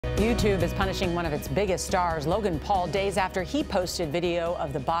YouTube is punishing one of its biggest stars, Logan Paul, days after he posted video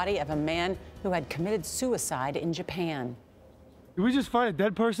of the body of a man who had committed suicide in Japan. Did we just find a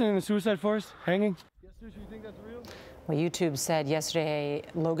dead person in the suicide forest hanging? Yes, sir, you think that's real? Well, YouTube said yesterday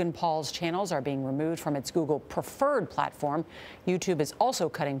Logan Paul's channels are being removed from its Google Preferred platform. YouTube is also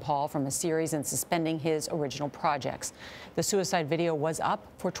cutting Paul from a series and suspending his original projects. The suicide video was up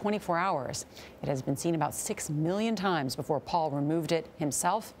for 24 hours. It has been seen about 6 million times before Paul removed it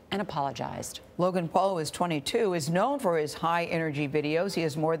himself and apologized. Logan Paul, who is 22, is known for his high-energy videos. He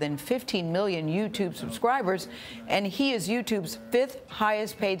has more than 15 million YouTube subscribers, and he is YouTube's 5th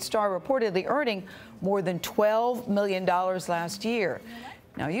highest-paid star, reportedly earning more than $12 million last year.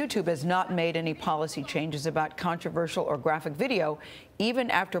 Now, YouTube has not made any policy changes about controversial or graphic video, even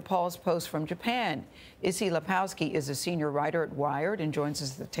after Paul's post from Japan. Issie Lapowsky is a senior writer at Wired and joins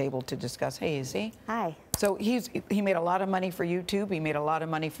us at the table to discuss. Hey, Issie. Hi. So he made a lot of money for YouTube. He made a lot of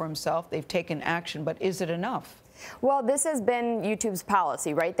money for himself. They've taken action, but is it enough? Well, this has been YouTube's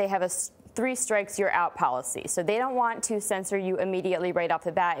policy, right? They have a 3 strikes, you're out policy. So they don't want to censor you immediately right off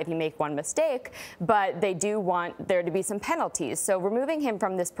the bat if you make one mistake, but they do want there to be some penalties. So removing him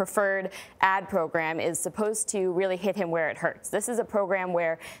from this preferred ad program is supposed to really hit him where it hurts. This is a program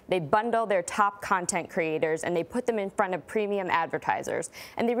where they bundle their top content creators and they put them in front of premium advertisers,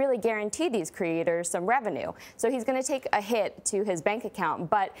 and they really guarantee these creators some revenue. So he's going to take a hit to his bank account,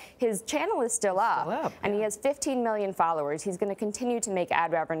 but his channel is still up, and he has 15 million followers. He's going to continue to make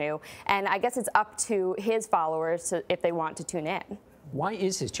ad revenue, and I guess it's up to his followers if they want to tune in. Why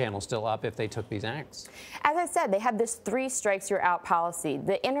is his channel still up if they took these acts? As I said, they have this 3 strikes, you're out policy.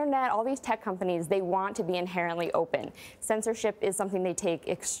 The internet, all these tech companies, they want to be inherently open. Censorship is something they take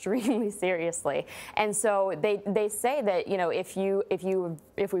extremely seriously. And so they say that, you know, if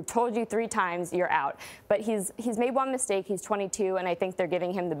we've told you 3 times, you're out. But he's made one mistake. He's 22, and I think they're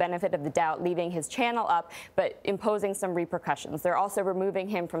giving him the benefit of the doubt, leaving his channel up, but imposing some repercussions. They're also removing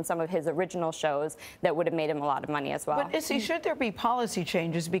him from some of his original shows that would have made him a lot of money as well. But Issie, should there be policy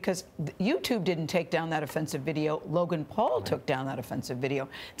changes, because YouTube didn't take down that offensive video? Logan Paul took down that offensive video.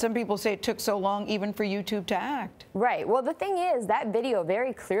 Some people say it took so long even for YouTube to act. Right. Well, the thing is, that video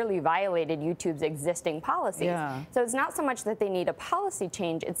very clearly violated YouTube's existing policies. Yeah. So it's not so much that they need a policy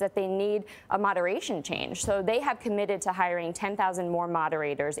change, it's that they need a moderation change. So they have committed to hiring 10,000 more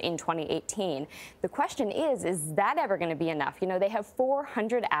moderators in 2018. The question is that ever going to be enough? You know, they have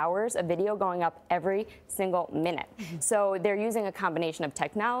 400 hours of video going up every single minute. So they're using a combination of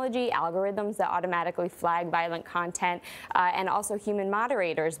technology, algorithms that automatically flag violent content, and also human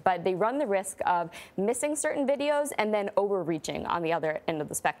moderators, but they run the risk of missing certain videos and then overreaching on the other end of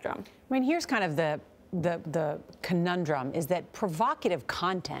the spectrum. I mean, here's kind of the conundrum, is that provocative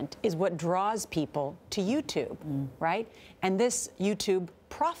content is what draws people to YouTube, right? And this YouTube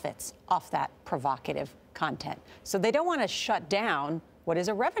profits off that provocative content. So they don't want to shut down what is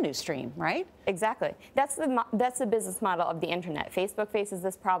a revenue stream, right? Exactly. That's the business model of the internet. Facebook faces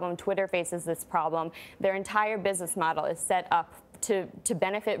this problem. Twitter faces this problem. Their entire business model is set up to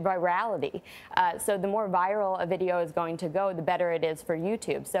benefit virality. So the more viral a video is going to go, the better it is for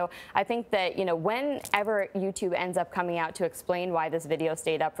YouTube. So I think that, you know, whenever YouTube ends up coming out to explain why this video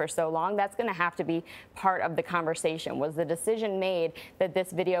stayed up for so long, that's going to have to be part of the conversation. Was the decision made that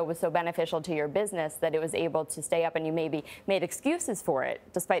this video was so beneficial to your business that it was able to stay up, and you maybe made excuses for it,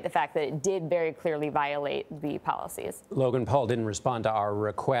 despite the fact that it did very clearly violate the policies? Logan Paul didn't respond to our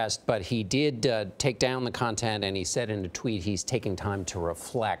request, but he did take down the content, and he said in a tweet he's taking time to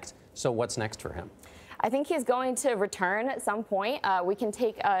reflect. So what's next for him? I think he's going to return at some point. We can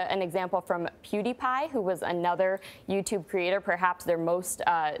take an example from PewDiePie, who was another YouTube creator, perhaps their most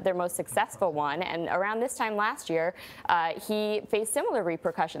successful one. And around this time last year, he faced similar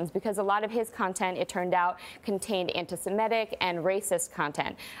repercussions because a lot of his content, it turned out, contained anti-Semitic and racist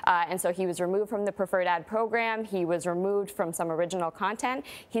content. And so he was removed from the preferred ad program. He was removed from some original content.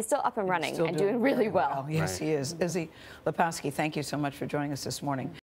 He's still up and running and doing really well. Yes, he is. Issie Lapowsky, thank you so much for joining us this morning.